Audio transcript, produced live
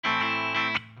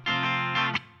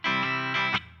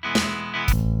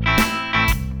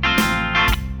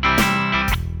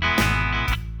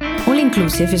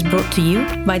Inclusive is brought to you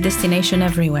by Destination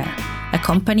Everywhere, a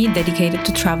company dedicated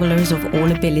to travelers of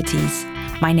all abilities.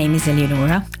 My name is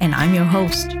Eleonora, and I'm your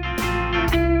host.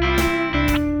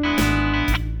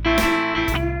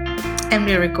 And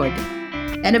we're recording.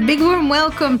 And a big warm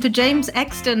welcome to James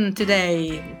Exton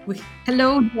today.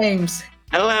 Hello, James.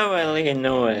 Hello,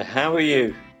 Eleonora. How are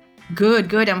you?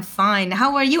 Good. I'm fine.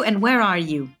 How are you and where are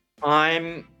you?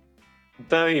 I'm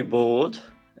very bored.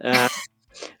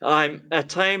 I'm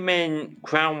at home in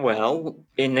Cranwell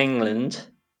in England.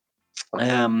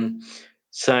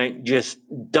 So just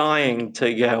dying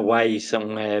to go away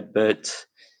somewhere, but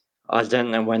I don't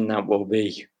know when that will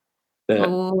be. But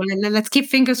Let's keep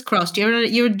fingers crossed.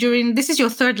 You're during this is your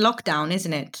third lockdown,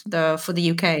 isn't it? For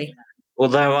the UK.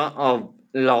 although I've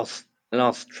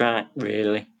lost track,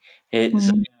 really. It's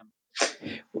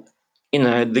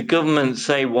the government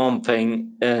say one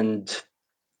thing, and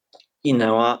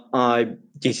I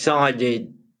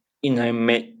decided,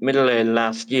 middle of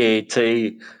last year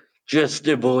to just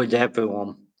avoid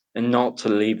everyone and not to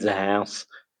leave the house.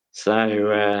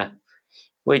 So,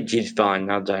 which is fine.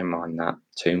 I don't mind that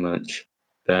too much.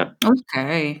 But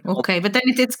Okay. But then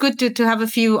it's good to have a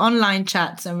few online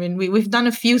chats. I mean, we've done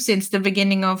a few since the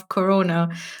beginning of Corona.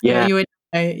 yeah, You and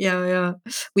I, yeah.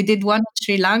 We did one in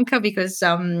Sri Lanka because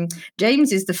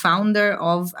James is the founder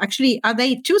of. Actually, are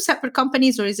they two separate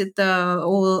companies or is it the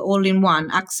all in one?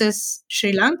 Access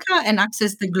Sri Lanka and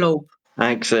Access the Globe.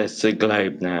 access the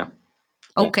globe now.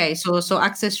 Okay, so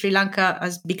Access Sri Lanka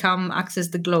has become Access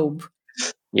the Globe.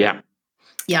 Yeah.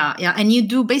 Yeah. And you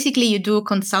do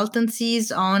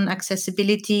consultancies on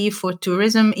accessibility for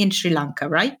tourism in Sri Lanka,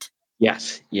 right?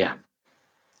 Yes. Yeah.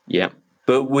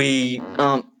 But we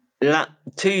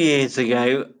 2 years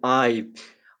ago, I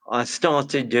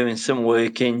started doing some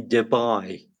work in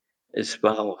Dubai as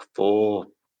well for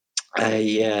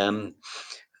a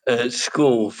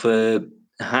school for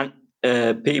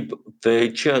people, for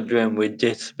children with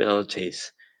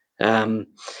disabilities. Um,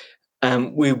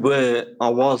 and I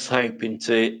was hoping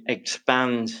to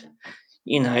expand,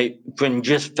 from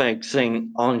just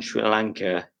focusing on Sri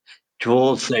Lanka to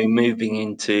also moving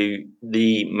into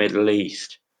the Middle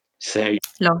East. So,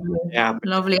 yeah,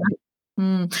 Lovely.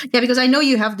 Yeah, because I know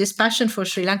you have this passion for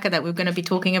Sri Lanka that we're going to be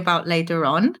talking about later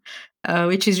on,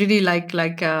 which is really like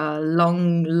a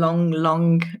long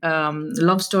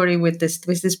love story with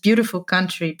this beautiful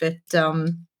country. But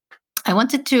I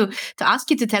wanted to ask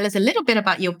you to tell us a little bit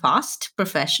about your past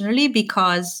professionally,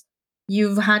 because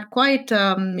you've had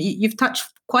you've touched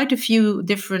quite a few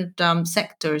different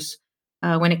sectors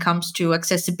when it comes to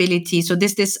accessibility. So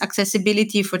this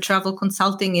accessibility for travel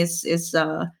consulting is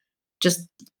just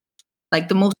like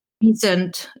the most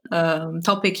recent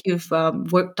topic you've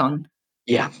worked on.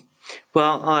 yeah.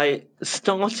 Well, I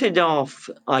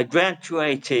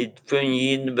graduated from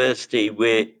university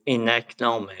in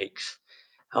economics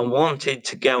and wanted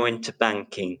to go into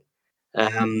banking.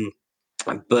 Um,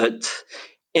 but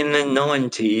in the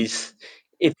 90s,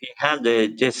 if you had a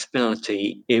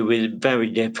disability, it was very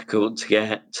difficult to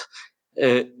get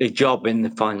a job in the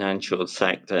financial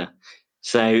sector.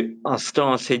 So I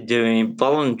started doing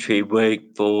voluntary work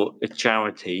for a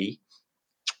charity,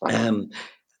 um,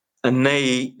 and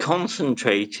they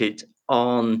concentrated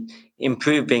on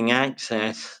improving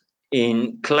access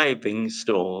in clothing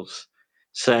stores.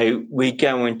 So we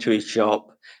go into a shop,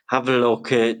 have a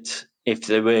look at if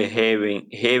there were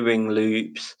hearing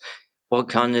loops, what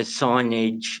kind of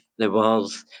signage there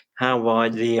was, how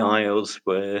wide the aisles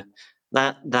were,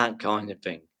 that kind of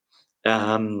thing.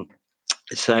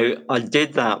 So I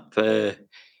did that for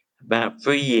about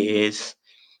 3 years.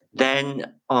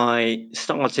 Then I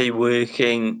started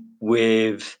working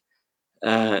with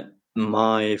uh,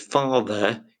 my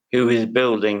father, who was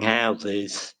building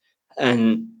houses,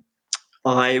 and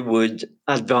I would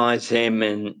advise him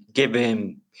and give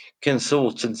him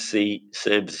consultancy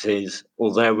services,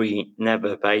 although he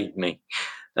never paid me,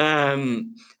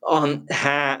 on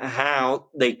how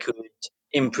they could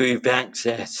improve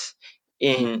access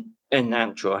in a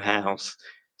natural house.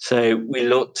 So we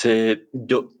looked at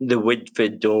the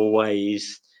Whitford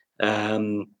doorways,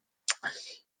 um,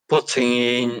 putting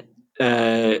in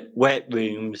wet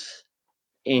rooms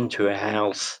into a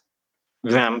house,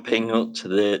 ramping up to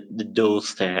the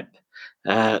doorstep,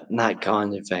 that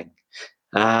kind of thing.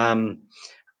 And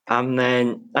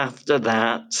then after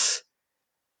that,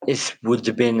 this would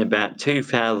have been about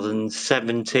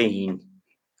 2017.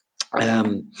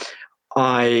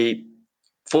 I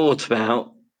thought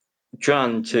about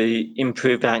trying to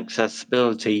improve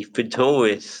accessibility for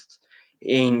tourists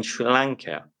in Sri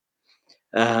Lanka,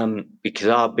 because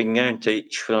I've been going to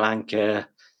Sri Lanka.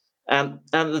 At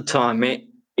the time,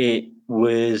 it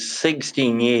was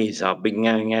 16 years I've been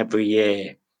going every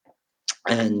year,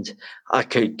 and I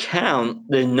could count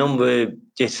the number of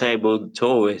disabled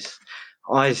tourists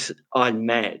I'd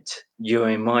met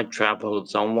during my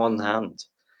travels on one hand.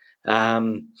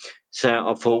 Um, so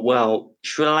I thought, well,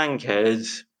 Sri Lanka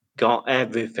has got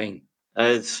everything.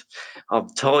 As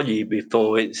I've told you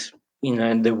before, it's,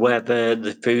 the weather,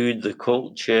 the food, the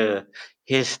culture,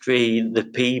 history, the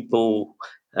people.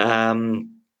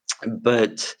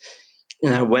 But,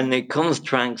 when it comes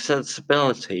to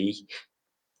accessibility,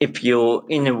 if you're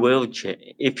a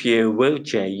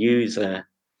wheelchair user,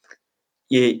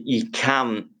 you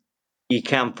can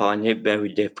find it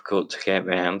very difficult to get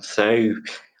around. So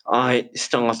I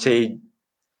started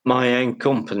my own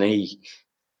company,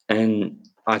 and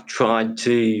I tried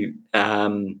to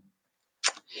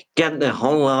get the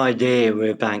whole idea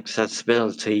of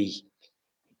accessibility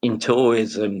in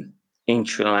tourism in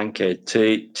Sri Lanka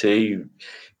to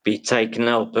be taken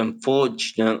up.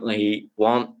 Unfortunately,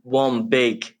 one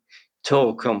big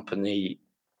tour company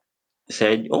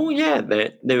said, "Oh yeah,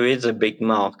 there is a big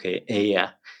market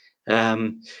here."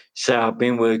 So I've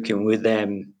been working with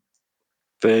them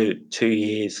for 2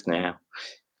 years now,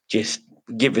 just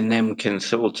giving them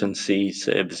consultancy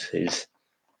services.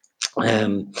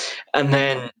 And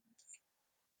then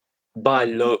by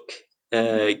luck,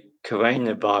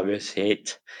 coronavirus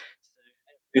hit.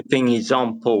 Everything is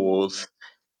on pause.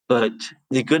 But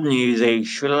the good news is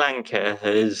Sri Lanka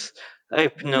has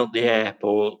opened up the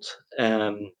airport.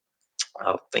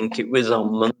 I think it was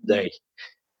on Monday.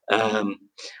 Um,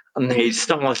 and they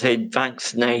started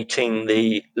vaccinating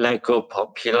the local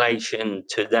population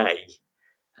today.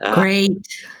 Uh, Great.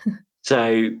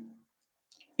 so,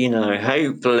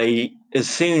 hopefully, as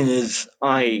soon as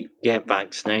I get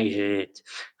vaccinated,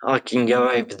 I can go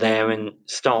over there and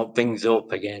start things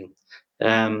up again.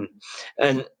 Um,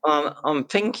 and I'm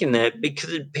thinking that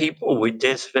because people with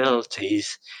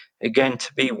disabilities are going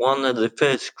to be one of the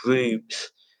first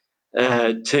groups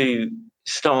to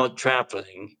start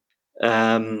traveling.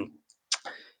 Um,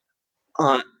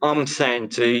 I'm saying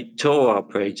to tour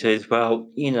operators, well,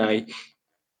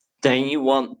 don't you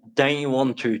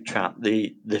want to attract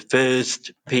the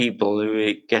first people who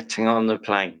are getting on the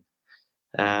plane?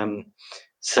 Um,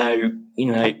 so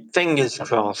fingers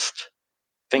crossed,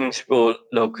 things will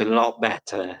look a lot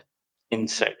better in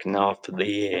second half of the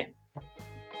year.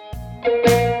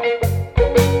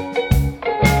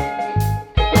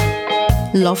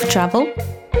 Love travel?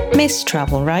 Miss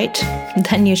travel, right?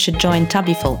 Then you should join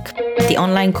Tabifolk, the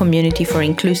online community for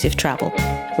inclusive travel,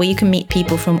 where you can meet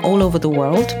people from all over the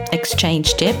world,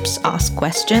 exchange tips, ask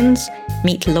questions,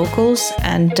 meet locals,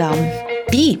 and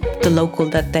be the local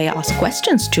that they ask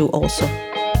questions to also.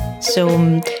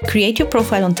 So create your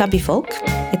profile on Tabifolk.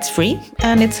 It's free,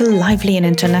 and it's a lively and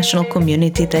international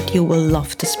community that you will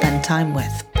love to spend time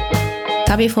with.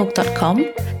 Tabifolk.com.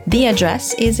 The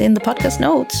address is in the podcast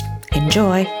notes.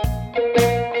 Enjoy.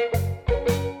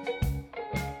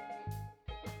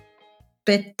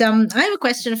 But I have a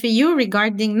question for you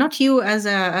regarding not you as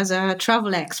a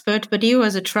travel expert, but you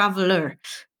as a traveler.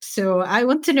 So I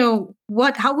want to know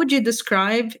how would you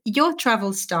describe your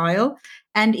travel style,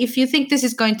 and if you think this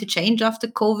is going to change after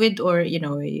COVID, or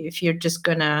if you're just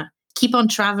gonna keep on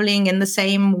traveling in the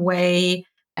same way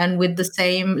and with the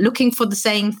same looking for the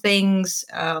same things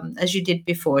as you did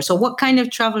before. So what kind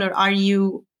of traveler are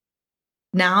you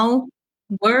now,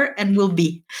 were, and will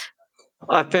be?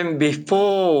 I think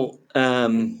before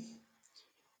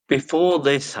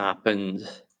this happened,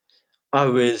 I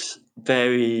was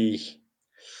very.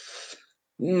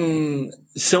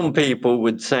 Some people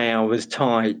would say I was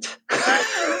tight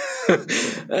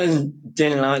and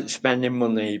didn't like spending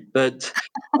money, but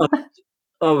I,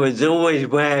 I was always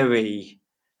wary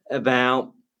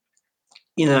about,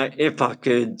 if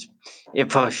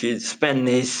I should spend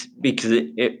this, because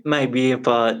maybe if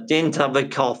I didn't have a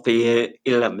coffee at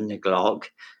 11 o'clock,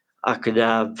 I could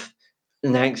have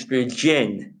an extra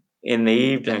gin in the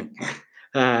evening.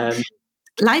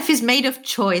 Life is made of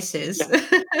choices.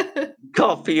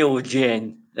 Coffee or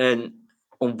gin, and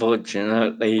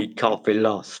unfortunately, coffee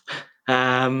lost.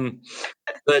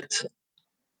 But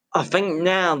I think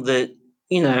now that,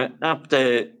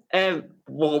 after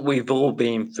what we've all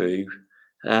been through,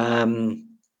 um,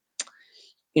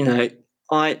 you know,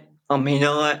 I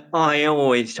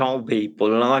always told people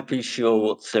life is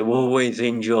short, so always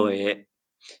enjoy it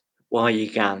while you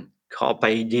can.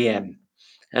 Carpe diem.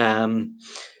 Um,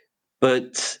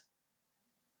 but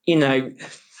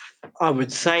I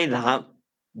would say that,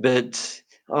 but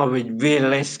I would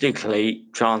realistically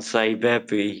try and save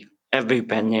every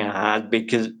penny I had,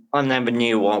 because I never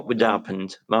knew what would happen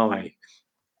tomorrow.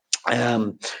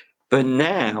 But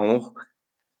now,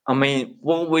 I mean,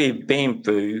 what we've been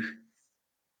through,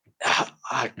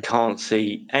 I can't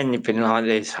see anything like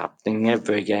this happening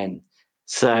ever again.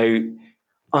 So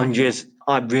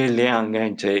I really am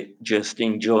going to just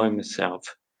enjoy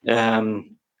myself.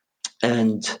 And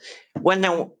when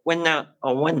I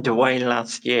went away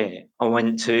last year, I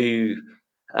went to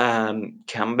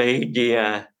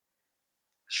Cambodia,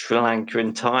 Sri Lanka,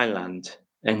 and Thailand,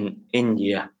 and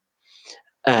India,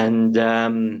 and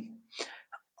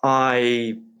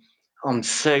I'm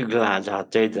so glad I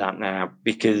did that now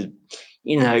because,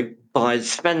 by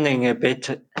spending a bit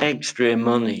extra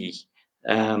money,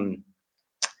 I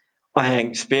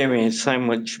experienced so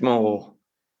much more.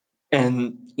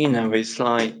 And, it's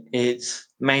like it's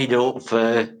made up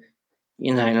for,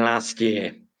 last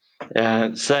year.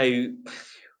 So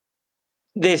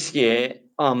this year,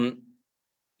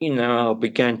 I'll be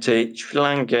going to Sri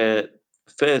Lanka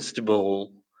first of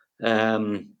all,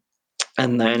 and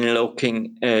then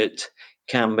looking at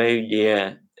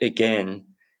Cambodia again,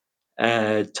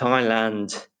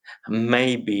 Thailand, and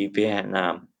maybe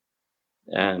Vietnam,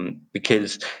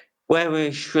 because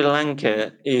whereas Sri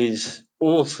Lanka is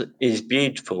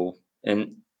beautiful,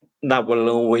 and that will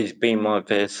always be my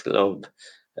first love.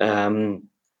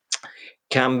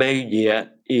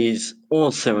 Cambodia is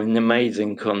also an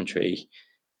amazing country,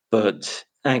 but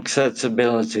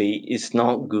accessibility is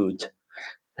not good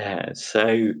there.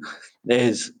 So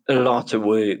there's a lot of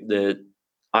work that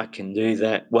I can do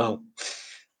there. Well,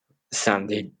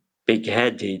 sounded big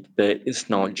headed, but it's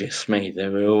not just me.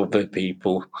 There are other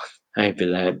people over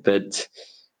there, but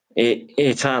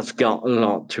it has got a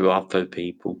lot to offer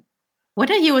people.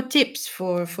 What are your tips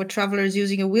for travelers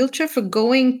using a wheelchair for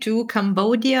going to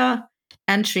Cambodia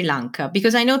and Sri Lanka?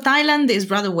 Because I know Thailand is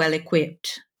rather well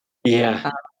equipped.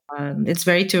 Yeah. It's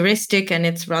very touristic and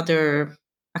it's rather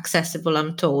accessible,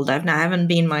 I'm told. I haven't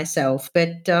been myself,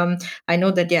 but I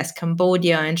know that, yes,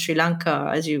 Cambodia and Sri Lanka,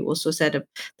 as you also said,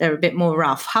 they're a bit more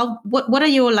rough. What are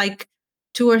your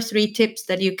 2 or 3 tips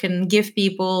that you can give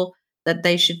people that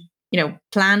they should,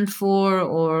 plan for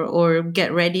or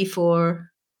get ready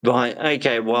for? Right.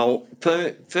 Okay. Well,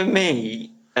 for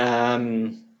me,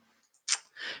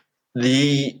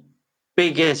 the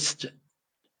biggest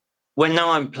when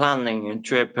I'm planning a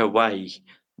trip away,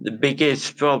 the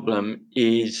biggest problem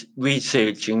is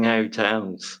researching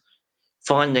hotels,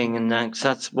 finding an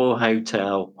accessible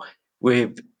hotel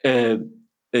with a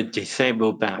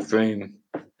disabled bathroom,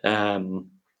 and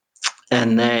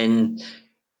then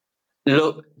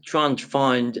trying to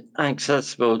find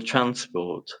accessible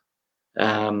transport.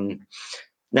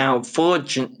 Now,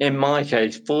 in my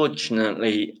case,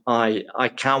 fortunately, I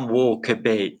can walk a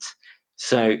bit.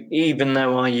 So even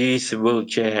though I use the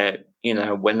wheelchair,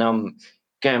 when I'm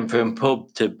going from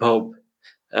pub to pub,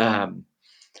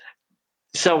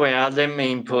 sorry, I didn't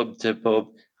mean pub to pub.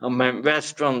 I meant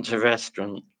restaurant to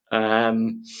restaurant. I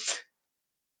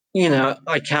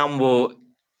can walk.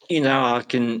 I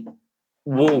can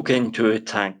walk into a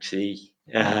taxi.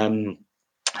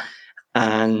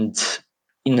 And,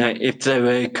 if there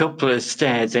were a couple of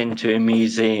stairs into a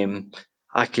museum,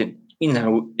 I can,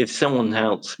 if someone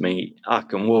helps me, I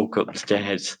can walk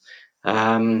upstairs.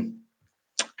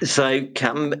 So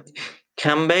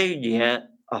Cambodia,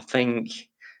 I think,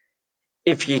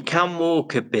 if you can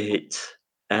walk a bit,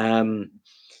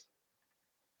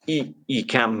 you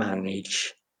can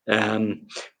manage.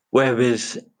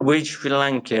 Whereas with Sri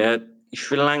Lanka,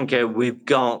 we've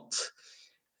got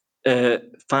a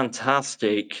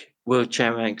fantastic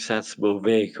wheelchair accessible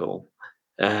vehicle.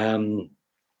 And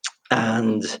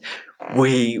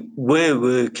we were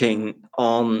working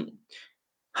on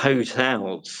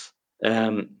hotels.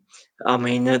 I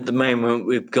mean, at the moment,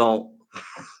 we've got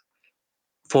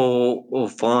 4 or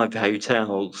 5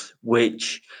 hotels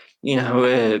which,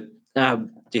 have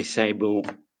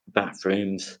disabled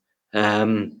bathrooms.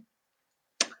 But,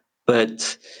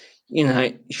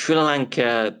 Sri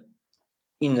Lanka,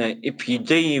 if you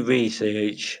do your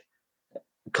research,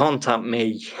 contact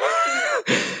me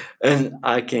and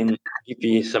I can give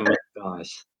you some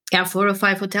advice. Yeah, 4 or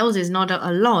 5 hotels is not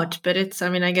a lot, but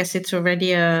I guess it's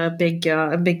already a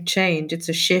big change. It's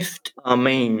a shift. I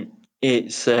mean,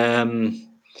 it's 2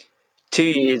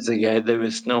 years ago there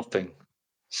was nothing.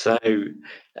 So,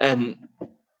 and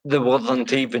there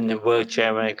wasn't even a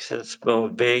wheelchair accessible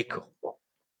vehicle.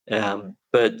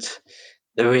 But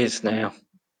there is now.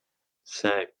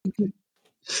 So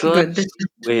slowly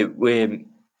Good. we're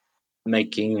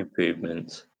making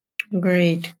improvements.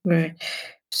 Great.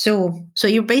 So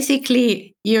you're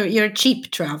basically you're a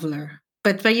cheap traveler,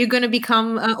 but you're going to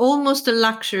become almost a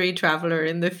luxury traveler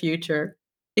in the future.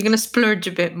 You're going to splurge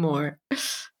a bit more.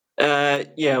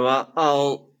 Yeah,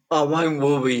 well, I won't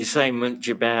worry so much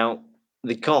about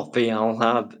the coffee. I'll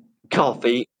have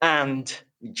coffee and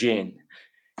gin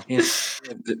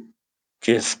instead of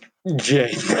just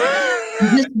gin.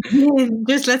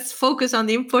 Just let's focus on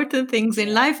the important things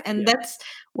in life, and that's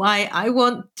why I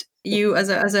want you as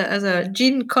a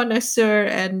gin connoisseur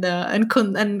and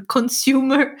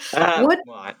consumer. What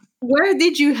Right. Where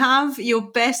did you have your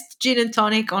best gin and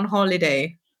tonic on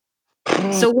holiday?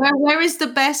 So where is the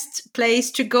best place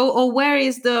to go, or where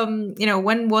is the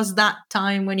when was that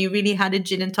time when you really had a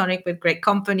gin and tonic with great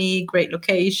company, great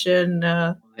location?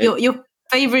 Your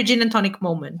favorite gin and tonic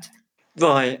moment?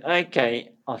 Right,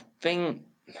 okay. I think,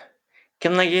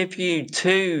 can I give you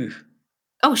two?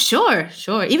 Oh, sure,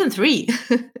 sure, even three.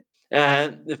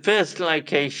 The first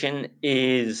location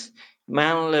is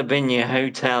Mount Lavinia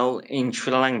Hotel in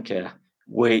Sri Lanka,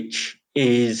 which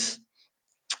is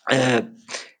a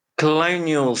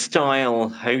colonial style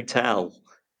hotel.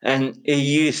 And it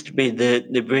used to be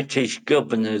the British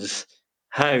governor's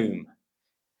home.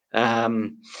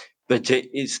 But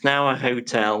it's now a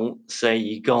hotel, so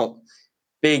you got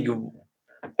big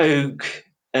oak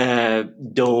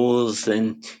doors,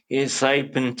 and it's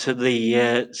open to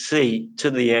the sea,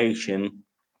 to the ocean.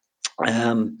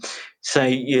 So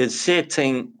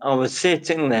I was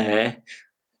sitting there,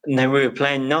 and they were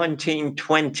playing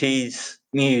 1920s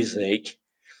music.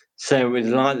 So it was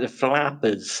like the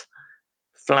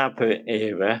flapper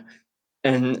era.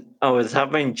 And I was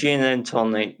having gin and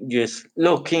tonic, just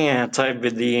looking out over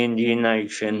the Indian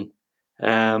Ocean,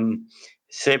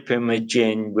 sipping my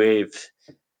gin with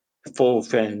four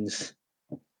friends,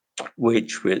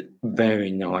 which was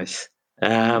very nice.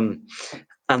 And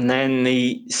then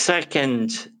the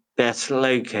second best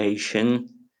location,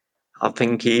 I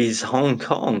think, is Hong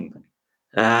Kong.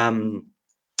 Um,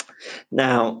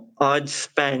 Now, I'd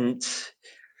spent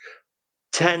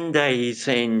 10 days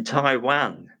in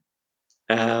Taiwan,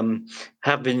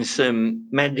 having some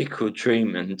medical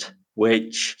treatment,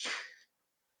 which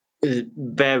is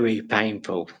very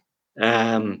painful.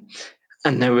 And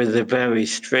there was a very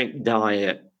strict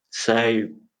diet. So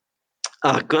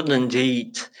I couldn't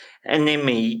eat any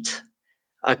meat.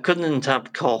 I couldn't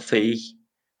have coffee.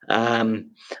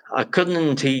 Um, I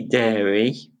couldn't eat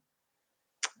dairy.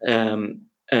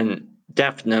 And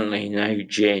definitely no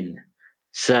gin.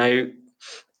 So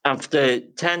after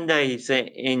 10 days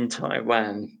in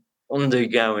Taiwan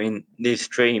undergoing this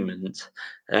treatment,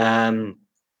 I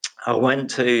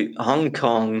went to Hong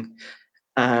Kong,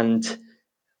 and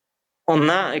on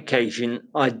that occasion,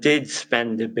 I did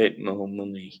spend a bit more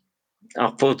money.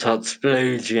 I thought I'd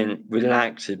splurge and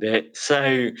relax a bit.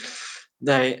 So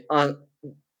they,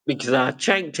 because I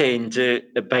checked into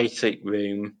a basic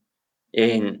room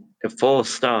in a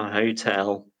 4-star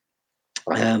hotel,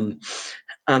 um,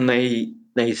 and they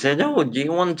said, "Oh, do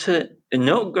you want an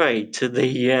upgrade to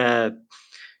the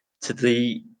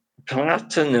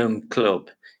Platinum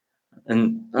Club?"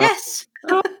 And Yes.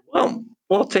 oh, well,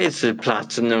 what is the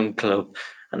Platinum Club?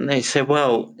 And they said,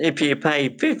 "Well, if you pay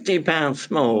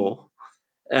 £50 more,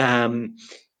 um,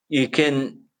 you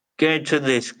can go to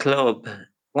this club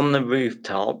on the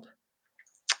rooftop,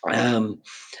 um,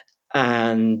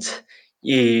 and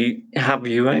you have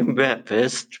your own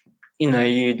breakfast. You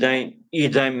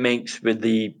don't mix with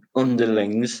the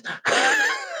underlings."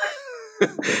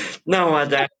 No, I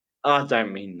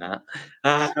don't mean that.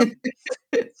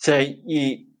 So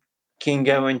you can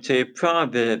go into a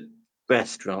private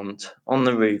restaurant on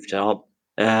the rooftop,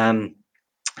 and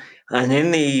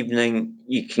in the evening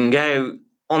you can go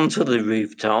onto the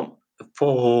rooftop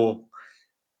for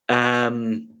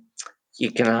um,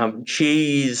 you can have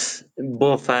cheese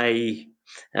buffet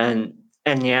and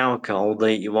any alcohol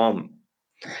that you want.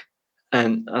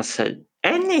 And I said,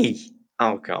 any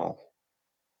alcohol?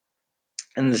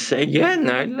 And they said, yeah,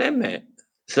 no limit.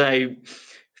 So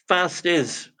fast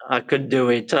as I could do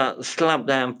it, I slapped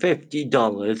down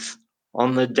 $50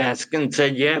 on the desk and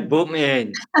said, yeah, book me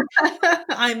in.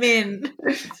 I'm in.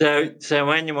 So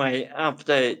anyway,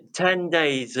 after 10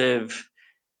 days of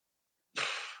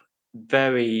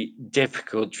very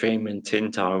difficult treatment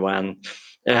in Taiwan,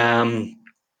 um,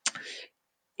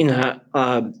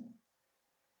 I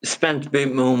spent a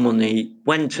bit more money,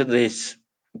 went to this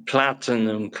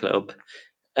Platinum Club,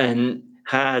 and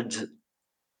had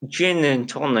gin and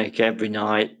tonic every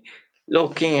night,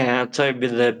 looking out over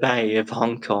the Bay of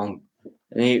Hong Kong.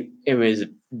 And it was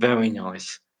very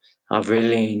nice. I've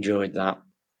really enjoyed that.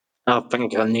 I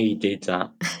think I needed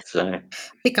that. So I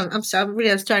think I'm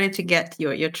really starting to get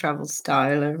your travel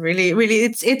style. And really,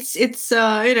 it's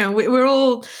we're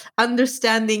all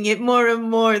understanding it more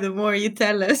and more the more you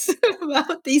tell us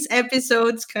about these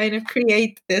episodes. Kind of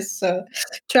create this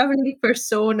traveling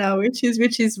persona, which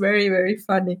is very very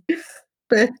funny.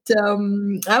 But I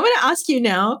want to ask you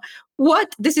now,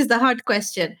 what this is the hard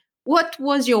question. What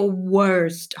was your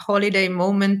worst holiday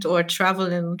moment or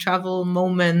travel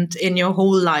moment in your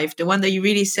whole life? The one that you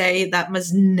really say that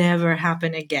must never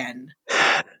happen again.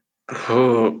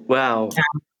 well,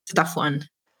 It's a tough one.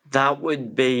 that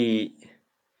would be.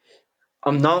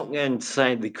 I'm not going to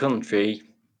say the country,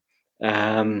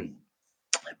 but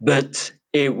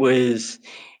it was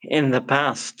in the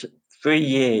past 3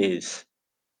 years.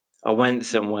 I went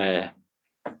somewhere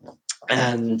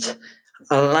and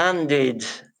I landed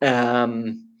at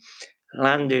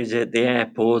the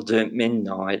airport at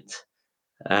midnight.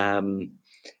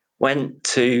 Went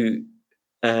to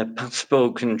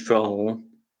passport control,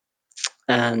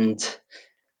 and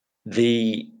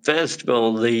first of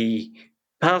all, the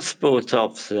passport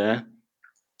officer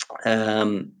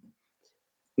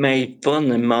made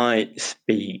fun of my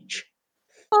speech.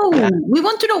 Oh, we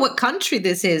want to know what country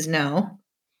this is now.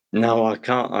 No, I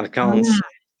can't say.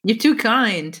 You're too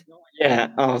kind. Yeah,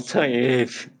 I'll tell you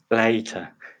later.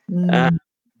 And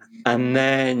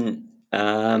then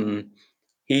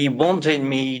he wanted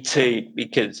me to,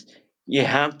 because you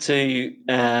had to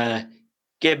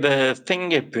give a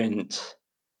fingerprint,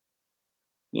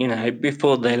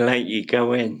 before they let you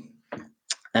go in.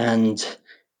 And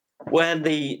where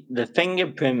the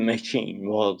fingerprint machine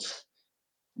was,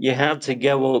 you had to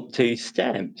go up 2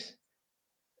 steps.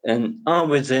 And I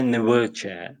was in the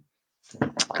wheelchair,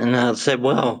 and I said,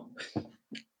 "Well,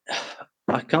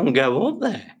 I can't go up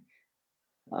there.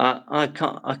 I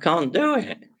can't do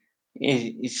it."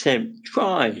 He said,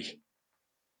 "Try."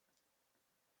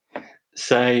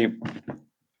 So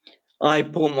I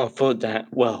put my foot down.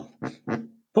 Well,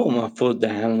 put my foot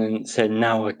down and said,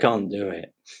 "No, I can't do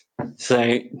it."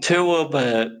 So 2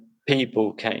 other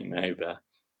people came over,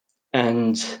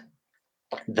 and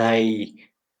they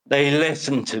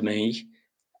listened to me,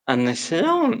 and they said,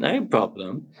 "Oh, no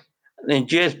problem." They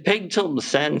just picked up the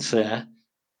sensor,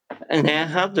 and it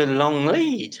had a long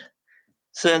lead,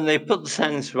 so they put the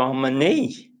sensor on my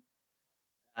knee.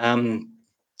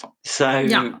 So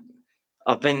Yeah.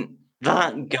 I think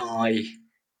that guy,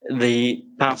 the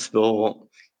passport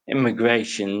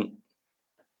immigration,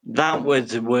 that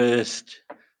was the worst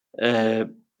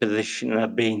position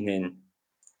I've been in.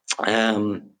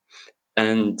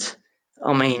 And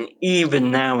I mean,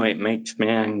 even now it makes me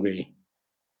angry.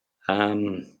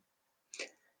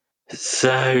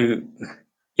 So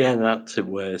yeah, that's the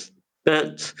worst.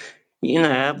 But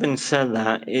having said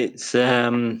that, it's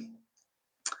I've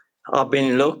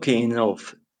been lucky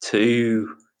enough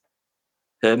to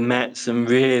have met some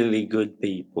really good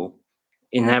people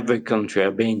in every country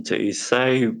I've been to.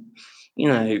 So,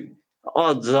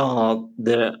 odds are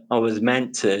that I was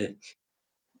meant to,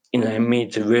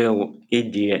 meet a real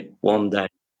idiot one day.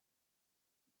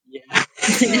 Yeah.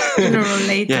 Sooner or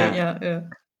later, Yeah. yeah.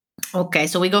 Okay,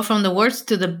 so we go from the worst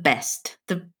to the best.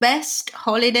 The best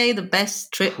holiday, the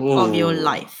best trip of your Ooh.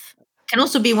 life. Can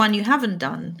also be one you haven't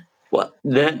done. Well,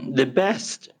 the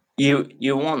best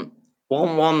you want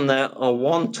one that I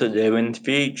want to do in the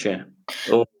future.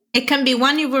 Or It can be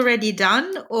one you've already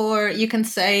done, or you can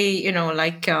say,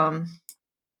 like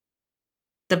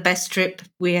the best trip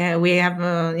we have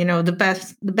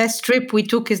the best trip we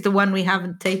took is the one we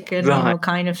haven't taken, right,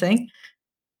 kind of thing.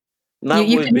 that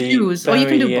You would can be choose, or you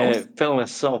can do very both.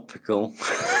 philosophical.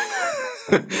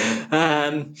 But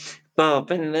I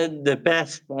think the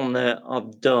best one that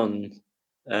I've done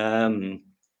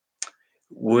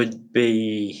would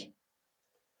be,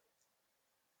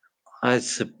 I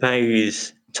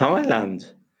suppose, Thailand.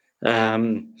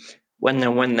 When I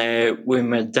went there with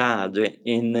my dad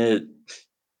in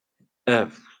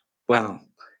well,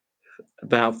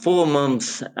 about 4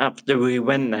 months after we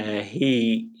went there,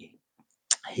 he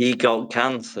got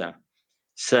cancer.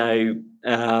 So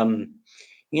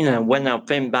when I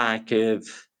think back of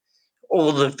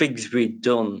all the things we'd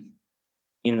done,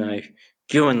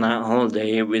 during that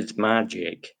holiday, it was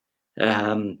magic.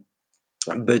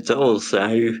 But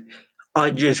also,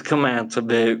 I just come out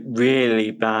of a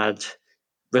really bad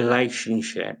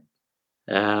relationship,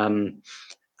 and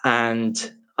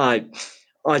I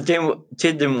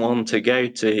didn't want to go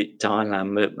to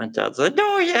Thailand, but my dad said,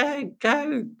 "Oh yeah,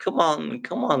 go, come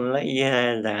on, lay your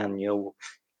hair down, you'll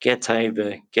get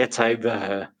over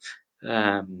her,"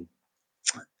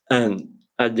 and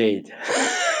I did.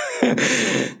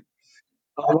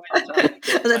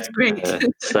 That's great.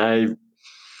 So,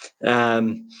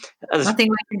 Nothing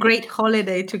like a great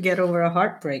holiday to get over a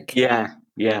heartbreak. Yeah.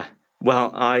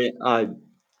 Well, I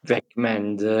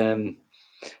recommend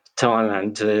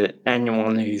Thailand to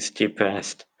anyone who's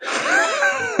depressed.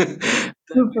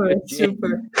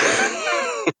 Super.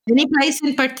 Any place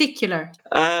in particular?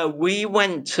 We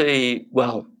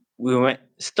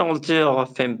started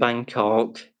off in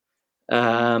Bangkok.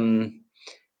 Then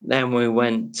we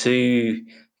went to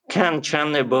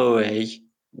Kanchanaburi,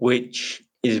 which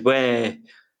is where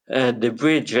the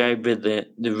bridge over the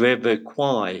River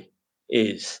Kwai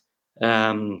is.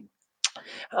 And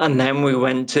then we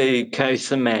went to Koh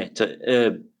Samet,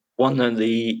 one of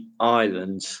the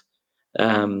islands.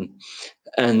 And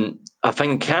I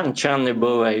think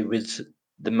Kanchanaburi was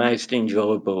the most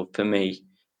enjoyable for me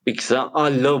because I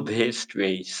love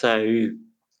history. So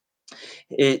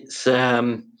it's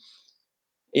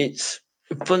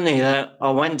funny that I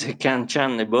went to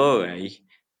Kanchanaburi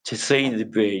to see the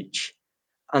bridge,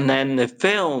 and then the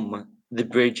film The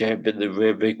Bridge Over the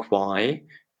River Kwai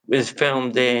was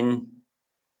filmed in,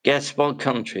 guess what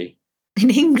country? In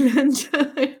England?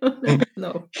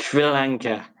 No. Sri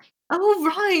Lanka. Oh,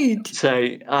 right.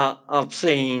 So I've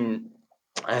seen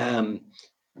the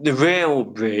real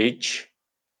bridge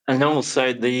and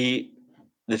also the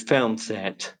film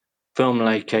set, film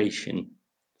location.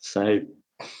 So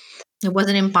It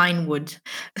wasn't in Pinewood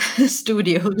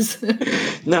Studios.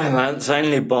 no, that's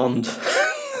only Bond.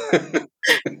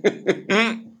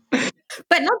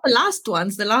 But not the last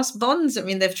ones. The last Bonds, I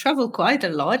mean, they've traveled quite a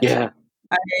lot. Yeah.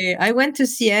 I went to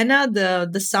Siena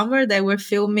the summer they were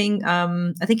filming.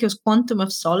 I think it was Quantum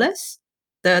of Solace,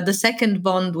 the second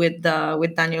Bond with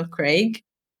Daniel Craig,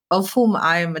 of whom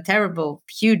I am a terrible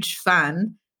huge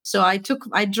fan. So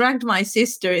I dragged my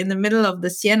sister in the middle of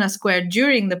the Siena Square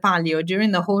during the Palio,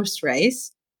 during the horse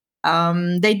race.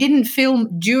 They didn't film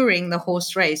during the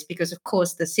horse race because, of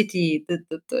course, the city,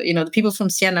 the people from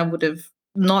Siena would have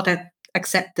not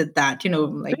accepted that,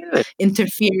 like Really?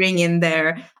 interfering in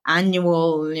their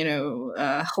annual,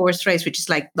 horse race, which is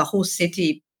like the whole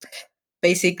city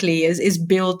basically is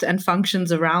built and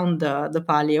functions around the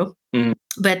Palio. Mm.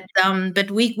 But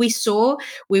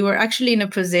we were actually in a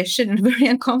position, a very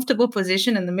uncomfortable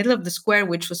position in the middle of the square,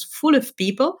 which was full of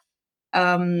people.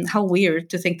 How weird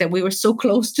to think that we were so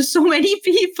close to so many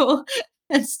people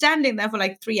and standing there for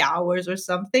like 3 hours or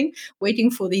something,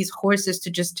 waiting for these horses to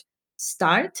just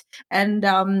start. And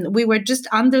we were just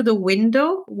under the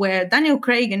window where Daniel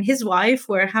Craig and his wife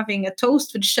were having a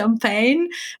toast with champagne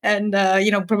and,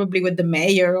 probably with the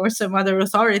mayor or some other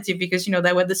authority because,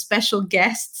 they were the special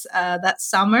guests that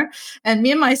summer. And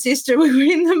me and my sister, we were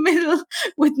in the middle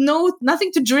with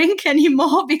nothing to drink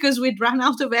anymore because we'd run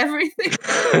out of everything.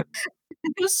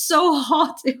 It was so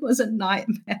hot. It was a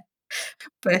nightmare.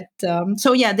 But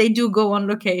so yeah, they do go on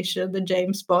location, the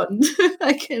James Bond.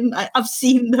 I've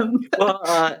seen them. Well,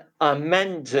 I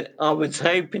was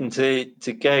hoping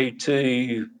to go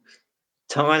to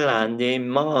Thailand in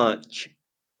March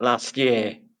last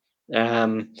year.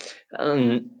 And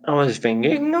I was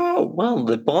thinking, oh, well,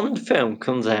 the Bond film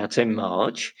comes out in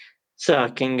March, so I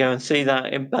can go and see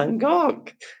that in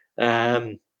Bangkok.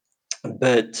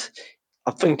 But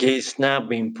I think it's now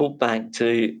been put back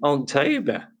to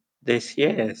October this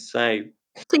year. So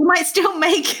You might still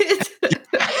make it.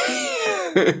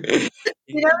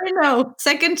 You never know.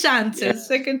 Second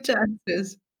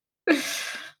chances.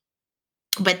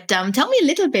 But tell me a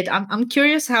little bit. I'm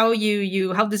curious how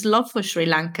how this love for Sri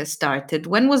Lanka started.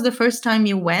 When was the first time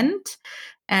you went,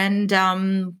 and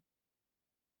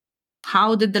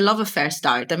how did the love affair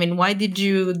start? I mean, why did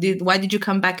you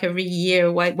come back every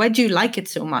year? Why do you like it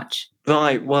so much?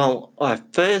 Right. Well, I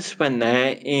first went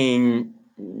there in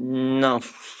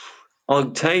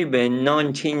October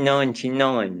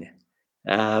 1999,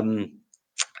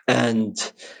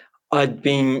 and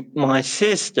my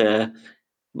sister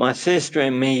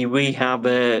and me. We have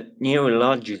a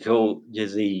neurological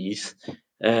disease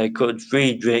called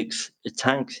Friedreich's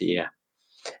ataxia,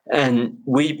 and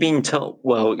we've been told.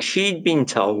 Well, she'd been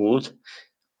told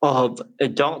of a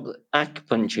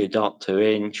acupuncture doctor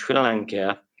in Sri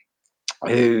Lanka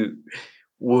who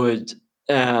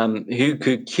who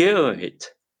could cure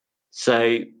it.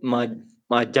 So my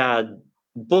dad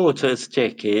bought us air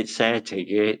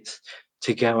tickets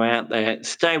to go out there,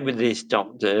 stay with this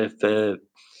doctor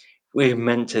we were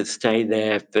meant to stay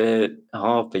there for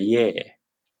half a year.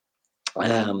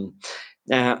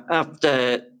 Now,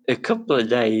 after a couple of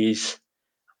days,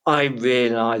 I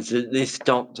realised that this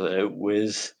doctor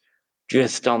was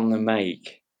just on the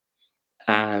make,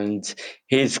 and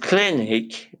his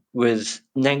clinic was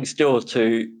next door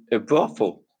to a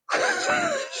brothel.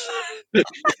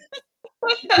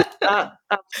 Uh,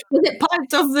 Was it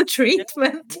part of the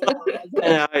treatment? I don't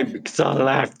know, because I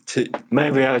laughed.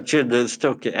 Maybe I should have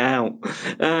stuck it out.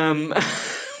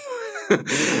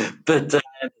 But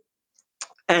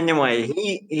anyway,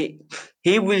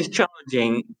 he was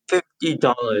charging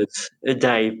 $50 a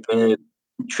day for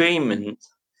treatment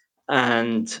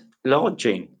and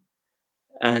lodging,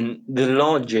 and the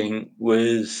lodging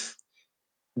was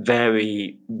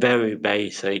very, very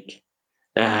basic.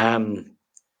 Um,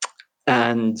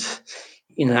 and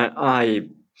I'd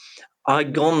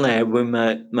gone there with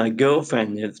my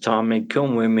girlfriend at the time. Had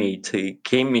come with me to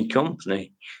keep me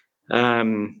company,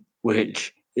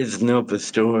 which is another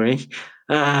story.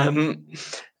 Um,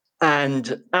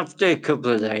 and after a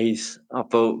couple of days, I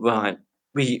thought, right,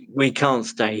 we can't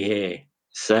stay here.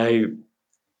 So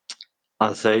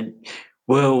I said,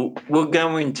 well, we'll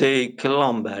go into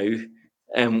Colombo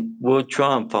and we'll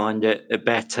try and find a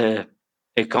better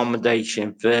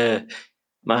accommodation for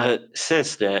my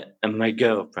sister and my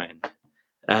girlfriend.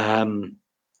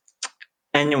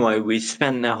 Anyway, we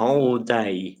spent the whole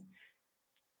day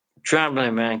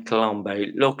traveling around Colombo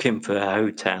looking for a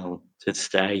hotel to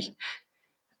stay.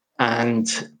 And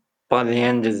by the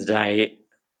end of the day,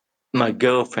 my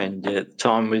girlfriend at the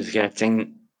time was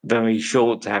getting very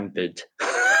short tempered.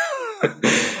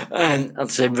 And I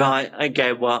said, right,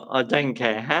 okay, well, I don't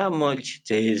care how much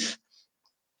it is.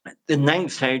 The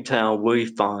next hotel we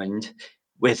find,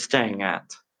 we're staying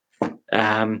at.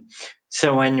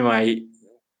 So anyway,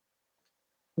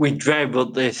 we drove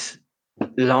up this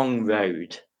long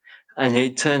road and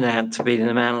it turned out to be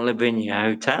the Mount Lavinia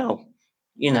Hotel.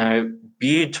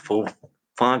 Beautiful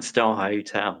 5-star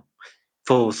hotel,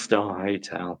 4-star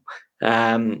hotel.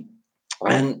 And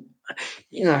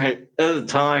at the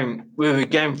time we were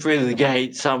going through the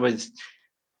gates, I was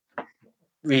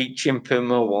reaching for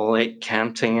my wallet,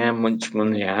 counting how much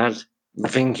money I had,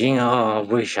 thinking, oh, I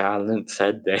wish I hadn't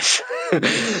said this.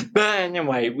 But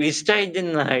anyway, we stayed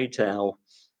in the hotel,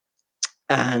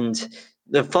 and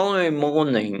the following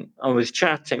morning, I was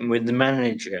chatting with the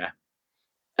manager,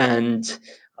 and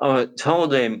I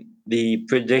told him the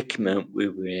predicament we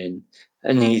were in,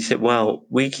 and he said, well,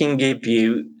 we can give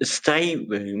you a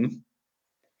stateroom,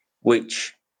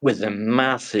 which was a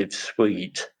massive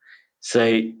suite.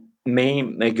 So me,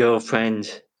 my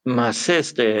girlfriend, my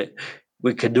sister,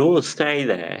 we could all stay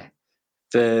there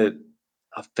for,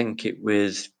 I think it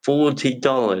was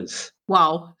 $40.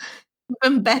 Wow.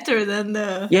 Even better than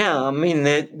the. Yeah, I mean,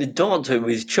 the doctor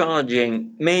was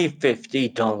charging me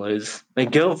 $50, my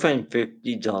girlfriend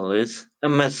 $50,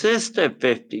 and my sister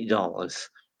 $50.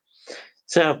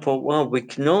 So I thought, well, we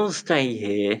can all stay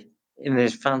here in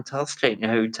this fantastic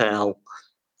hotel.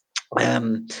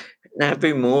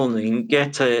 Every morning,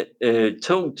 get a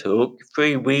tuk-tuk,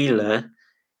 three-wheeler,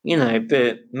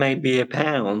 for maybe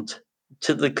 £1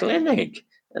 to the clinic,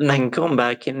 and then come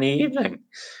back in the evening.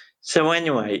 So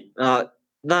anyway,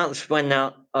 that's when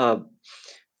I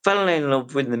fell in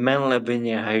love with the Mount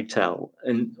Lavinia Hotel,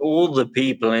 and all the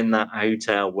people in that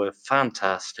hotel were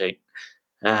fantastic.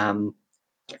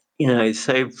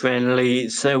 So friendly,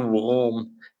 so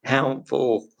warm,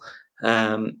 helpful.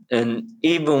 And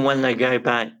even when I go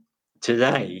back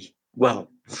today, well,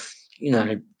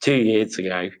 2 years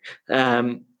ago,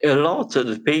 a lot of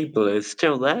the people are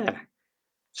still there.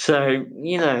 So,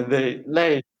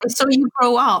 So you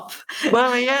grow up.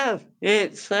 well, yeah,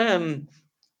 it's, I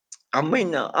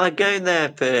go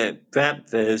there for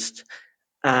breakfast,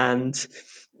 and,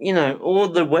 all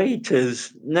the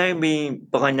waiters know me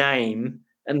by name,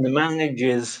 and the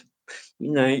managers,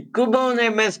 good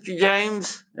morning, Mr.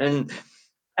 James. And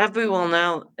everyone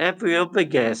else, every other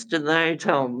guest at the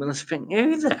hotel must think,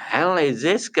 who the hell is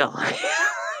this guy?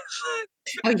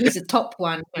 Oh, he's a top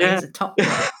one. Yeah. He's a top one.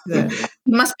 Yeah.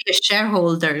 He must be a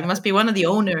shareholder. He must be one of the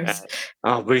owners.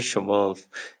 I wish I was.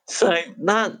 So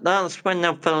that's when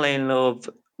I fell in love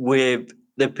with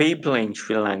the people in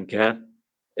Sri Lanka,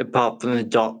 apart from the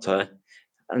doctor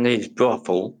and his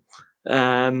brothel.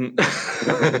 And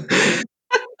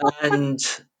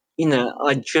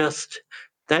I just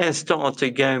then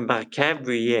started going back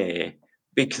every year,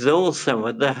 because also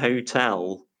at the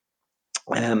hotel,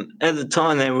 at the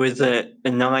time there was an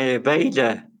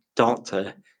Ayurveda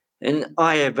doctor, and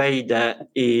Ayurveda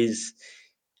is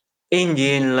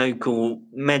Indian local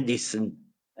medicine,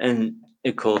 and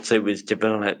of course it was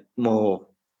developed more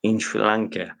in Sri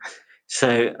Lanka.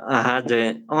 So I had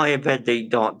an Ayurvedic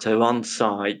doctor on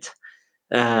site.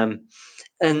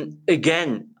 And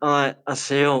again, I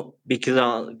said, oh, because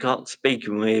I got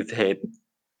speaking with him,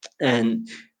 and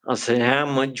I said, how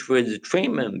much would the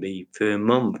treatment be for a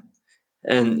month?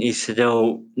 And he said,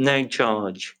 oh, no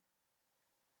charge.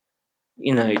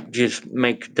 just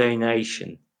make a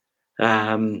donation.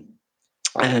 And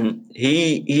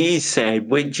he said,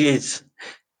 which is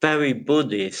very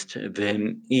Buddhist of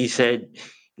him, he said,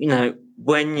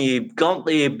 when you've got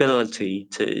the ability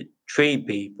to treat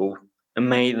people and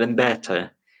make them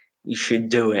better, you should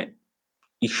do it.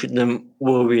 You shouldn't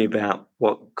worry about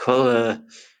what colour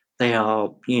they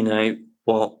are,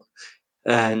 what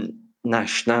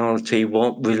nationality,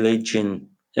 what religion.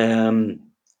 If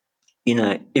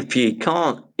you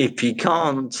can't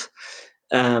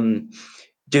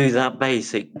do that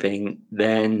basic thing,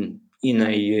 then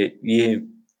you're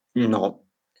not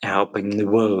helping the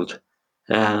world.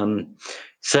 So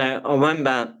I went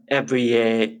back every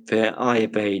year for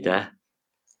Ayurveda,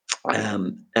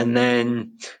 and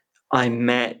then I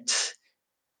met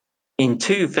in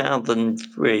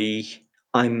 2003.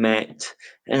 I met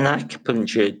an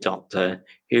acupuncture doctor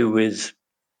who was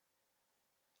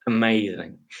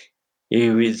amazing. He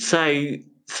was so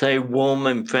warm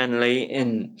and friendly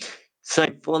and so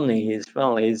funny as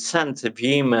well. His sense of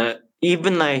humour,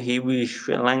 even though he was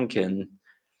Sri Lankan,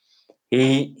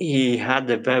 he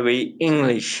had a very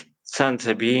English sense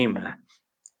of humour.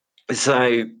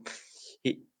 So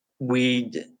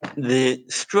the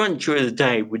structure of the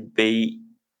day would be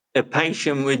a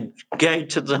patient would go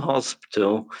to the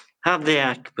hospital, have the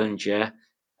acupuncture,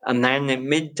 and then at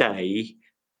midday,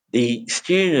 the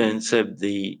students of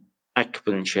the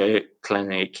acupuncture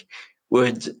clinic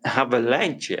would have a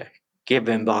lecture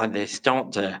given by this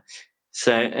doctor.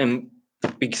 So,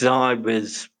 because I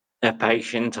was a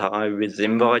patient, I was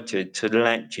invited to the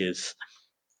lectures.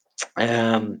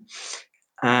 And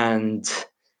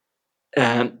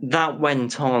that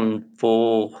went on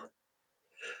for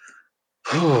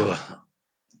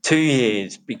 2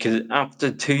 years, because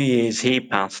after 2 years he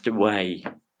passed away.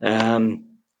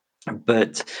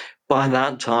 But by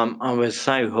that time I was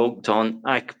so hooked on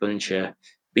acupuncture,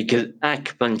 because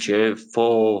acupuncture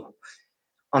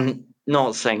I'm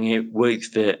not saying it works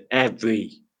for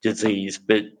every disease,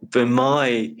 but for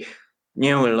my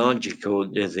neurological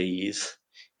disease,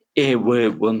 it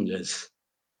worked wonders.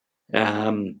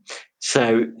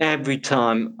 So every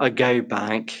time I go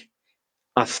back,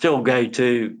 I still go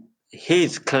to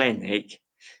his clinic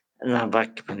and have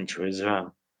acupuncture as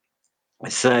well.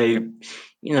 So,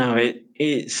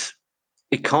 it's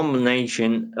a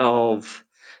combination of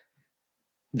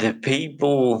the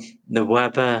people, the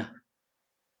weather,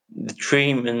 the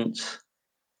treatment,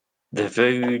 the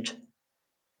food,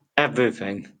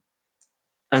 everything.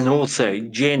 And also,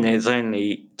 gin is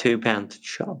only £2 a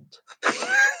shot.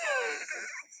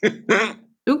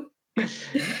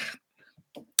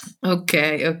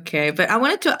 Okay. But I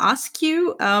wanted to ask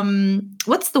you,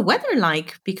 what's the weather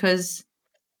like? Because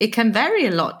it can vary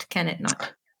a lot, can it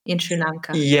not, in Sri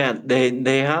Lanka? Yeah,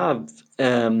 they have.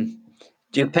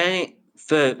 Japan,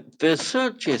 for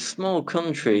such a small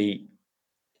country,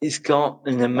 it's got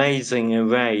an amazing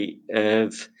array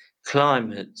of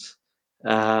climates.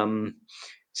 So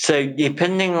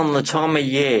depending on the time of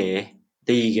year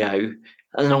that you go,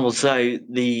 and also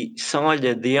the side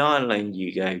of the island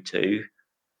you go to,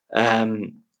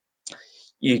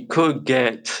 you could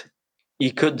hit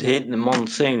the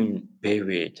monsoon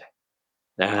period.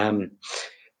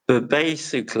 But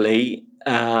basically,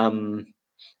 I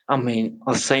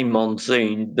say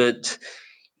monsoon, but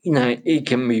it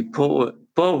can be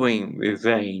pouring with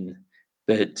rain,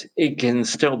 but it can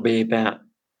still be about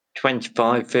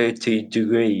 25, 30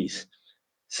 degrees.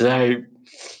 So,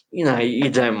 you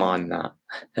don't mind that.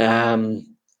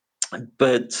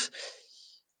 But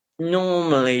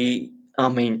normally,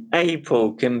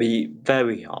 April can be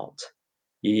very hot.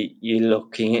 You're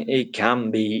looking at, it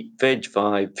can be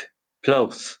 35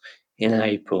 plus in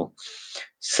April.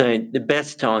 So the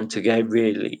best time to go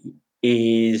really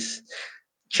is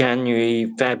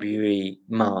January, February,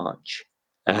 March.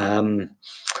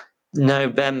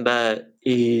 November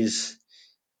is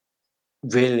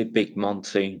really big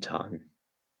monsoon time.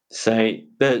 So,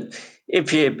 but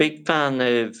if you're a big fan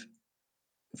of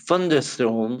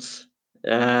thunderstorms,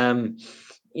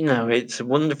 it's a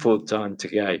wonderful time to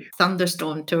go.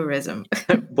 Thunderstorm tourism.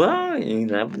 Well, you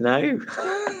never know.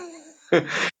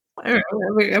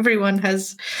 Everyone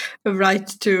has a right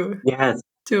to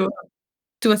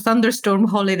a thunderstorm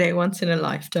holiday once in a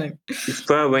lifetime.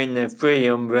 Throw in a free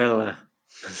umbrella.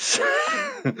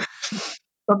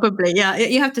 Probably, yeah.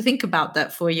 You have to think about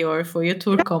that for your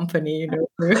tour company,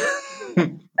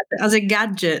 as a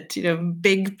gadget,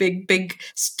 big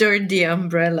sturdy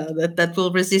umbrella that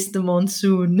will resist the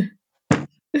monsoon.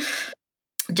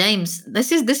 James,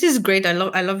 this is great. I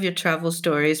love your travel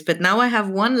stories, but now I have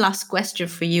one last question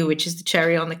for you, which is the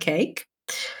cherry on the cake.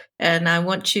 And I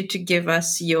want you to give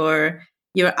us your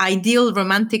your ideal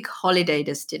romantic holiday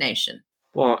destination?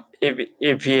 Well,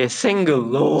 if you're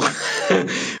single or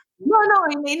No,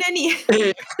 in any.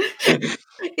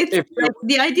 It's if you like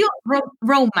the ideal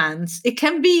romance. It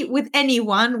can be with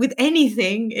anyone, with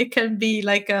anything. It can be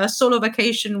like a solo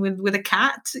vacation with a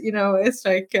cat. It's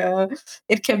like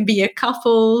it can be a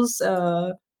couple's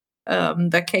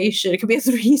vacation. It could be a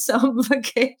threesome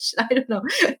vacation. I don't know.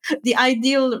 The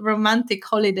ideal romantic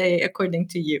holiday, according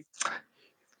to you.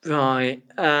 right,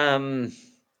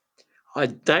 I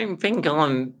don't think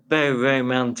I'm very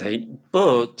romantic,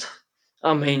 but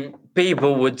I mean,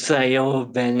 people would say, "Oh,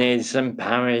 Venice and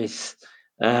Paris."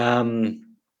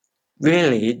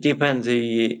 Really, it depends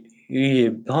who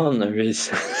your partner is.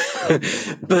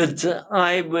 But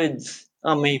I would,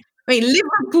 I mean, I mean,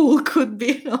 Liverpool could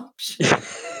be an option.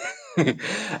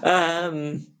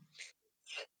 um,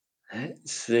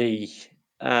 let's see.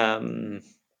 I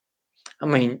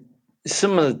mean,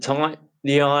 some of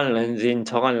the islands in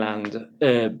Thailand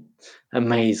are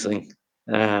amazing,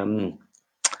 and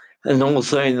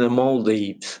also the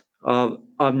Maldives.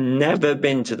 I've never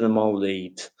been to the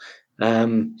Maldives,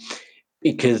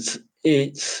 because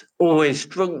it's always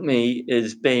struck me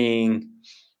as being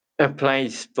a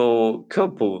place for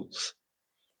couples.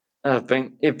 I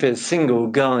think if a single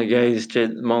guy goes to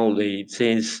the Maldives,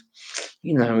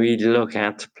 he'd look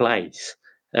out of place.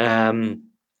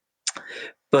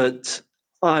 But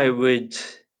I would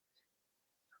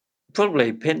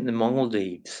probably pick the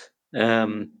Maldives.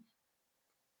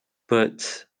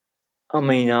 But I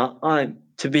mean, I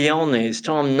to be honest,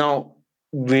 I'm not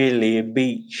really a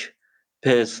beach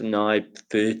person. I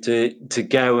prefer to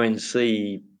go and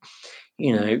see,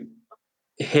 you know,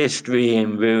 history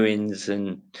and ruins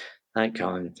and that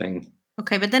kind of thing.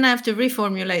 Okay, but then I have to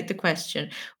reformulate the question.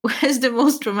 Where's the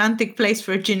most romantic place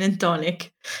for a gin and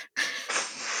tonic?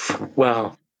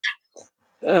 Well,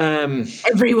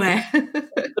 Everywhere.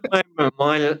 at the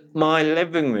moment, my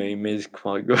living room is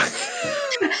quite good. At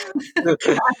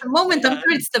the moment, I'm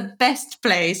sure it's the best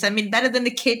place. I mean, better than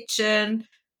the kitchen.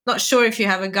 Not sure if you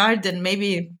have a garden.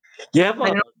 Maybe, Yeah, I don't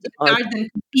but know, if the I, garden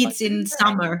competes in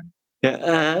summer.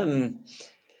 yeah,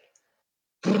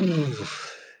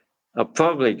 I'll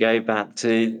probably go back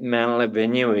to Mount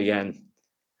Lavinia again.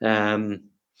 Um,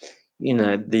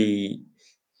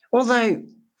 although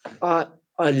I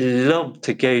I love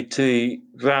to go to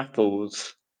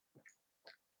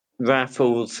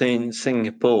Raffles in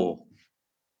Singapore,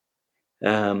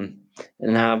 and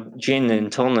have gin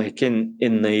and tonic in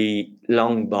the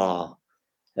Long Bar,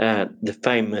 the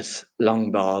famous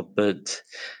Long Bar. But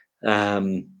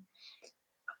um,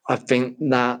 I think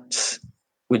that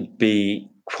would be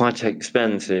quite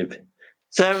expensive.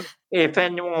 So if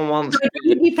anyone So wants it to,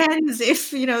 really depends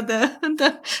if,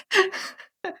 the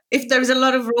if there's a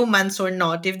lot of romance or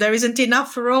not. If there isn't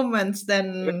enough romance,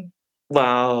 then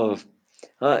well,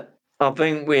 I, I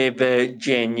think with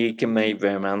gin you can make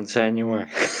romance anyway.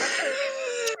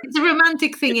 it's a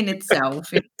romantic thing in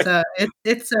itself.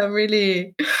 It's a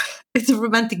really it's a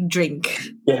romantic drink.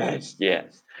 Yes,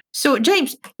 yes. So,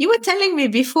 James, you were telling me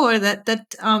before that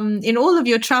in all of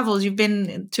your travels you've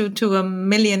been to a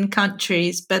million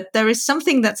countries, but there is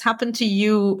something that's happened to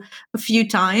you a few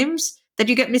times that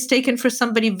you get mistaken for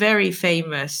somebody very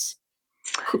famous.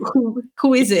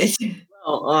 Who is it?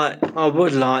 Well, I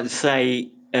would like to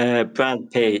say Brad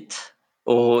Pitt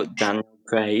or Daniel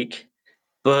Craig,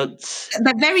 but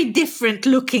They're very different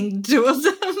looking, two of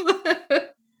them.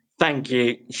 thank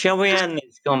you. Shall we end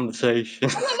this conversation?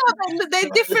 No, they're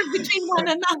different between one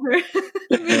another.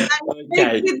 I mean,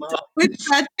 Okay. with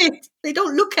Brad Pitt, they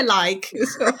don't look alike.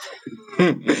 So.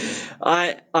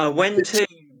 I went to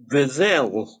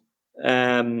Brazil.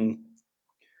 It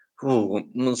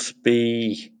must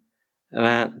be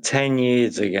about 10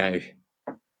 years ago,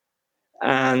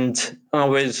 and I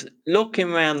was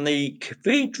looking around the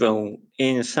cathedral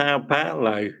in Sao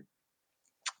Paulo,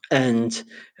 and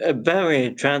a very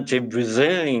attractive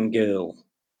Brazilian girl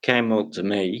came up to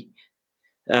me,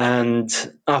 and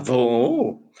I thought,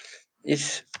 oh,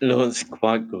 this looks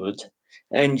quite good.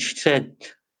 And she said,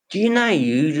 "Do you know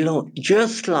you look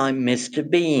just like Mr.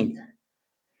 Bean?"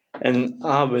 And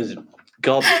I was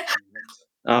gobsmacked.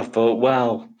 I thought,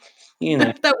 well, you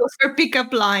know, That was her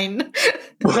pickup line.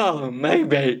 well,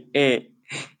 maybe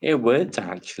it worked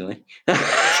actually.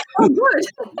 Oh,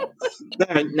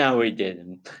 good. No, it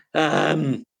didn't.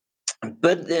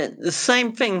 But the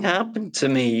same thing happened to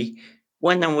me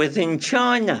when I was in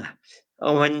China.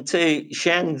 I went to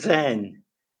Shenzhen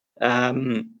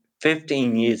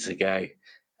 15 years ago,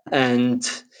 and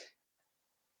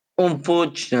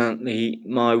unfortunately,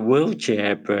 my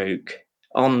wheelchair broke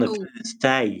on the Oh, first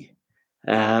day.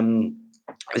 Um,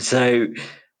 So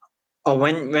I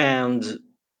went round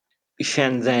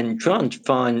Shenzhen trying to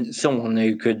find someone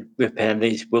who could repair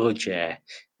this wheelchair,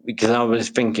 because I was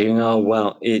thinking, oh,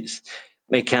 well, it's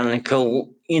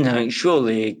mechanical,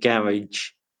 surely a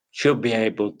garage should be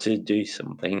able to do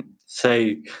something.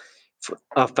 So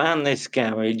I found this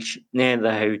garage near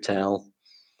the hotel,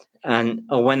 and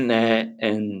I went there,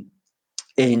 and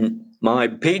in my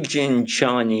pidgin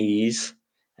Chinese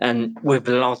and with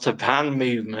a lot of hand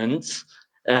movements,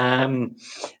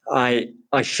 I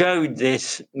showed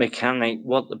this mechanic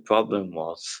what the problem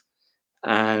was,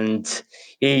 and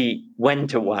he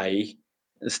went away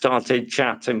and started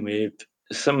chatting with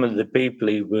some of the people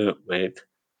he worked with,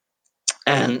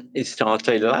 and he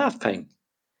started laughing.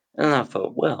 And I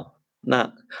thought, well,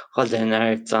 I don't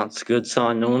know if that's a good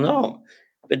sign or not.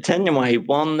 But anyway,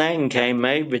 one then came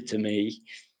over to me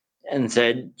and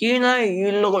said, you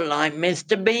look like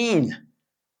Mr. Bean.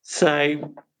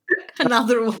 So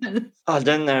Another one. I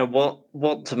don't know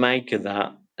what to make of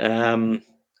that. I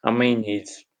mean,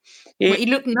 Well, you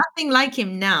look nothing like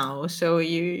him now, so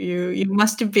you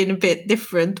must have been a bit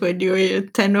different when you were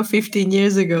 10 or 15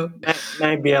 years ago.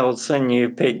 Maybe I'll send you a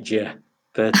picture.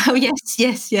 But oh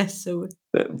yes. So,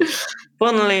 but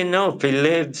funnily enough, he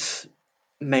lives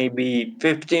maybe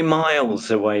 50 miles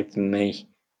away from me.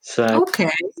 So okay.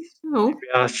 Oh. maybe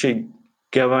I should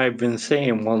go over and see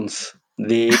him once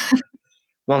we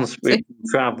can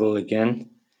travel again.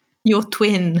 Your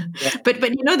twin. Yeah. But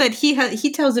you know that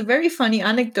he tells a very funny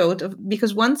anecdote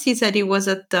because once he said he was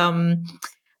at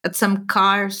some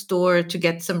car store to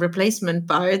get some replacement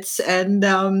parts, and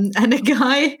a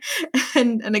guy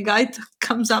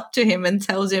comes up to him and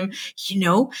tells him,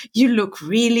 you look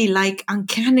really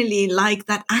uncannily like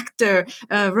that actor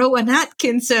Rowan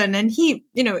Atkinson, and he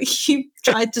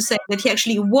tried to say that he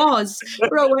actually was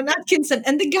Rowan Atkinson,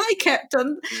 and the guy kept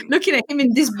on looking at him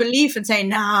in disbelief and saying,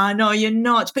 no, you're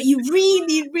not, but you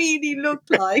really, really look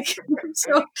like.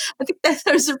 So I think that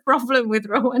there's a problem with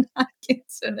Rowan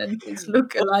Atkinson and his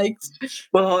lookalikes.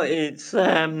 Well, it's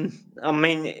I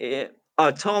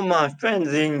told my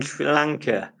friends in Sri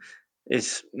Lanka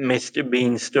this Mr.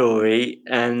 Bean story,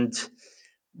 and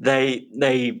they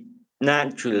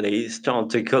naturally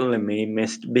started calling me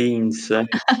Mr. Bean. So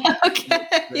okay.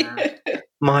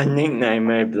 My nickname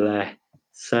over there.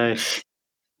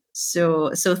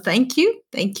 So thank you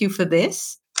for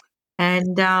this.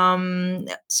 And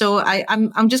so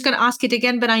I'm just going to ask it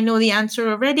again, but I know the answer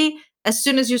already. As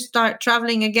soon as you start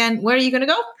traveling again, where are you going to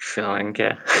go? Sri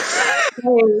Lanka.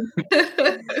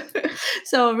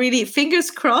 So really, fingers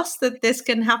crossed that this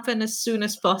can happen as soon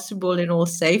as possible in all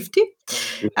safety.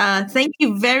 Thank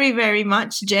you very, very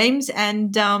much, James.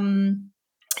 And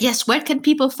yes, where can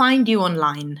people find you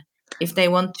online if they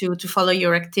want to follow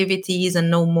your activities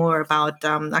and know more about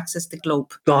Access the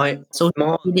Globe? Right.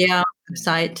 Social media,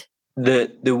 website.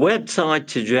 The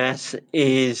website address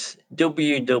is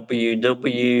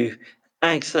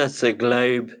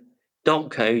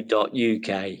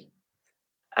www.accesstheglobe.co.uk,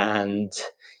 and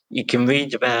you can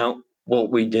read about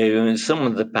what we do and some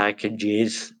of the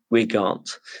packages we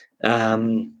got.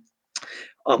 I'm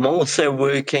also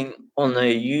working on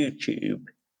a YouTube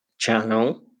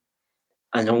channel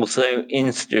and also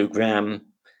Instagram,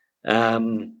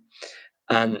 and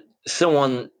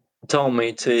someone told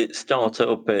me to start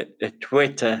up a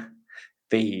Twitter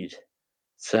feed.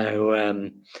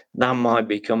 So that might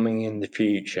be coming in the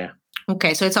future.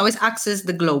 Okay, so it's always Access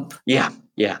the Globe. Yeah.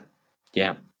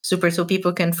 Super, so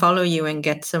people can follow you and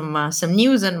get some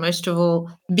news, and most of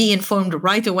all, be informed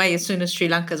right away as soon as Sri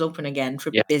Lanka's open again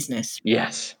for business.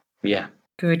 Yes, yeah.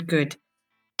 Good.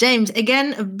 James,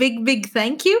 again, a big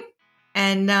thank you,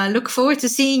 and look forward to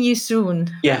seeing you soon.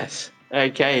 Yes,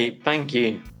 okay, thank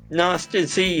you. Nice to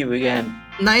see you again.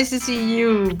 Nice to see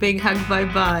you. Big hug,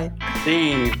 bye-bye.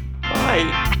 See you.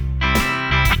 Bye.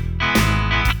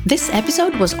 This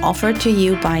episode was offered to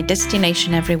you by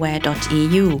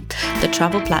destinationeverywhere.eu, the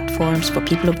travel platforms for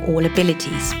people of all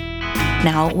abilities.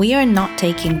 Now, we are not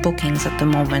taking bookings at the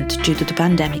moment due to the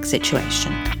pandemic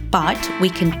situation, but we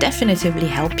can definitively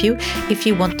help you if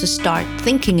you want to start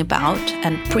thinking about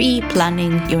and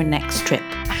pre-planning your next trip.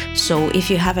 So if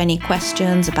you have any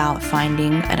questions about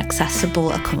finding an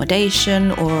accessible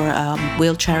accommodation or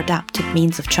wheelchair-adapted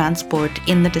means of transport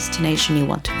in the destination you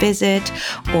want to visit,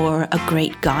 or a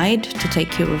great guide to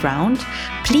take you around,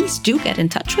 please do get in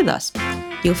touch with us.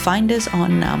 You'll find us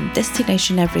on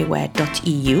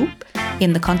destinationeverywhere.eu.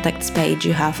 In the contacts page,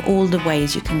 you have all the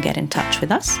ways you can get in touch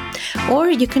with us, or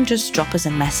you can just drop us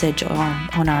a message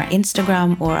on our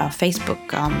Instagram or our Facebook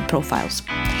profiles.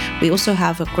 We also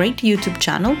have a great YouTube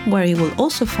channel where you will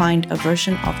also find a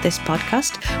version of this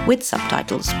podcast with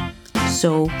subtitles.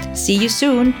 So, see you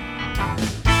soon!